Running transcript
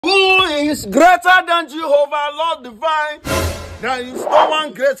is greater than Jehovah, Lord divine. There is no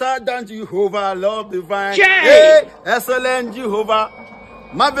one greater than Jehovah, Lord divine. Hey, excellent Jehovah,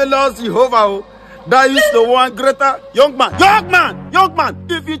 marvelous Jehovah. There is no one greater. Young man,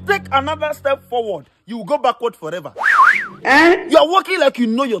 if you take another step forward, you will go backward forever. You are walking like you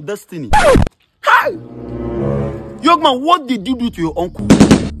know your destiny. Hi! Young man, what did you do to your uncle?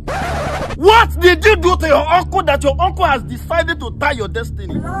 What did you do to your uncle that your uncle has decided to tie your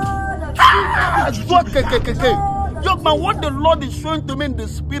destiny? Young man, what the Lord is showing to me in the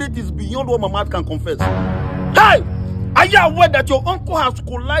spirit is beyond what my mouth can confess. Hey! Are you aware that your uncle has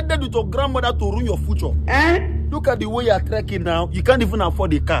collided with your grandmother to ruin your future? Look at the way you are trekking now. You can't even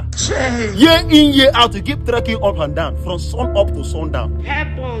afford a car. Year in, year out, you keep trekking up and down, from sun up to sundown.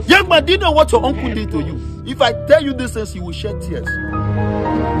 Young man, do you know what your uncle did to you? If I tell you this, you will shed tears.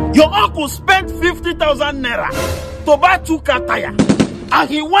 Your uncle spent 50,000 naira to buy 2 car tires. And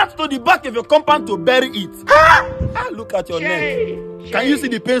he went to the back of your compound to bury it. Look at your neck. Can you see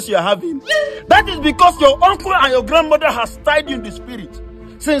the pains you are having? That is because your uncle and your grandmother has tied you in the spirit.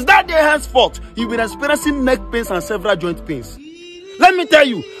 Since that day henceforth, you've been experiencing neck pains and several joint pains. Let me tell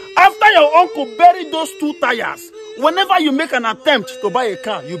you, after your uncle buried those 2 tires, whenever you make an attempt to buy a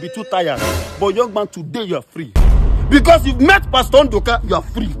car, you'll be too tired. But young man, today you are free. Because you've met Pastor Nduka, you are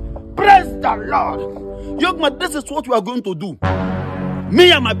free. Praise the Lord. Young man, this is what we are going to do.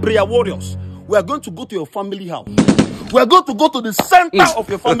 Me and my prayer warriors, we are going to go to your family house. We are going to go to the center of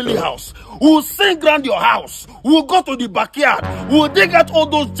your family house. We will sing around your house. We will go to the backyard. We will dig out all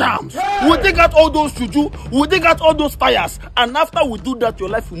those jams. We will dig out all those juju. We will dig out all those tires. And after we do that, your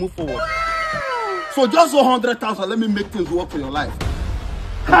life will move forward. So just 100,000, let me make things work for your life.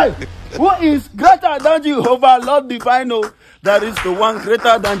 Hi, who is greater than Jehovah, Lord divine? Oh, there is the one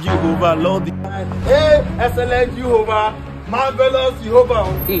greater than Jehovah, Lord divine. Hey, excellent Jehovah, marvelous Jehovah.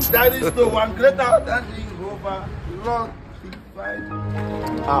 There is the one greater than Jehovah, Lord divine.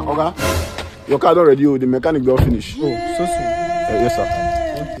 Okay. Your car already, the mechanic don't finish. Oh, so soon. Yes, sir.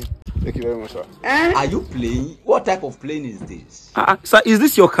 Thank you very much, sir. Are you playing? What type of plane is this? Sir, is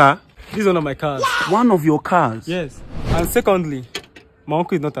this your car? This is one of my cars. One of your cars? Yes. And secondly, my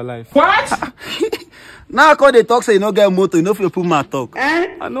uncle is not alive. What? Now I they talk say you no get motor, you no feel put my talk. No.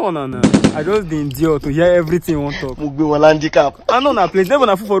 I just dey endure to hear everything you want to talk. Mugbe wala handicap. I know na place. Never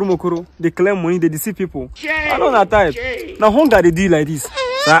na food for room okoro. They claim money, they deceive people. I know na type. Now hunger they do like this.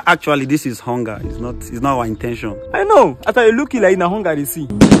 Sir, actually this is hunger. It's not our intention. I know. After you look like na hunger they see.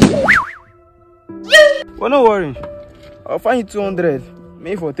 Well, no worry. I'll find you 200.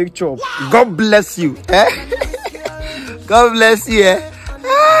 Maybe for take chop. God bless you. God bless you.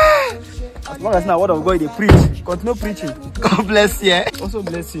 As long as now word of God they preach, continue preaching. God bless you. Also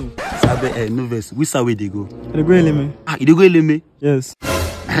bless you. Sabe, no verse. Which way they go? They go Eleme. You dey go Eleme? Yes.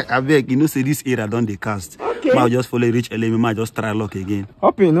 I beg, you know, say this era done the cast. Okay. I'll just follow reach Eleme, I'll just try luck again.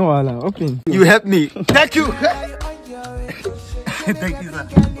 Open, no wala. Open. You help me. Thank you. Thank you, sir.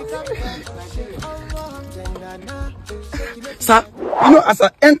 Sir, you know, as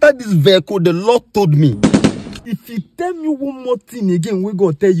I entered this vehicle, the Lord told me, if you tell me one more thing again, we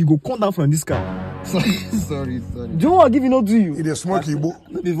go tell you go come down from this car. Sorry. Do you know what give not do you? It is smoky, bro.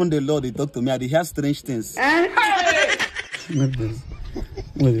 Not even the Lord, they talk to me. They hear strange things. Where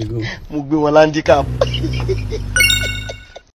they go? Mugbe wala handicap.